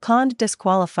Khan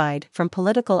disqualified from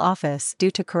political office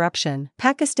due to corruption.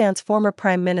 Pakistan's former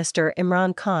Prime Minister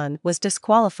Imran Khan was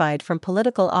disqualified from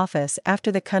political office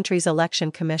after the country's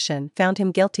election commission found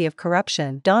him guilty of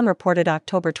corruption, Dawn reported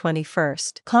October 21.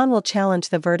 Khan will challenge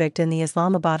the verdict in the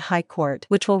Islamabad High Court,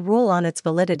 which will rule on its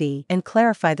validity and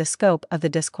clarify the scope of the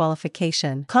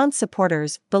disqualification. Khan's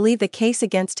supporters believe the case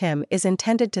against him is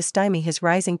intended to stymie his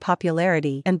rising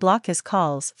popularity and block his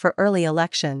calls for early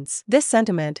elections. This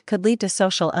sentiment could lead to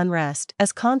social unrest,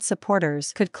 as Khan's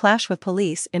supporters could clash with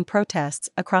police in protests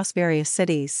across various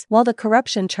cities. While the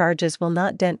corruption charges will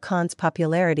not dent Khan's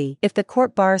popularity, if the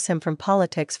court bars him from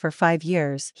politics for 5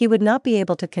 years, he would not be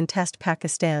able to contest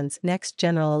Pakistan's next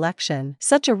general election.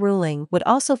 Such a ruling would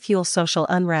also fuel social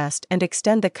unrest and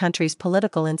extend the country's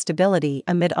political instability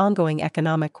amid ongoing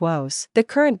economic woes. The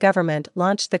current government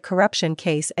launched the corruption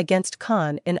case against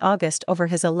Khan in August over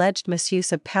his alleged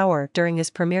misuse of power during his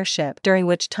premiership, during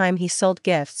which time he sold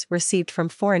gifts received from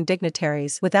foreign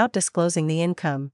dignitaries without disclosing the income.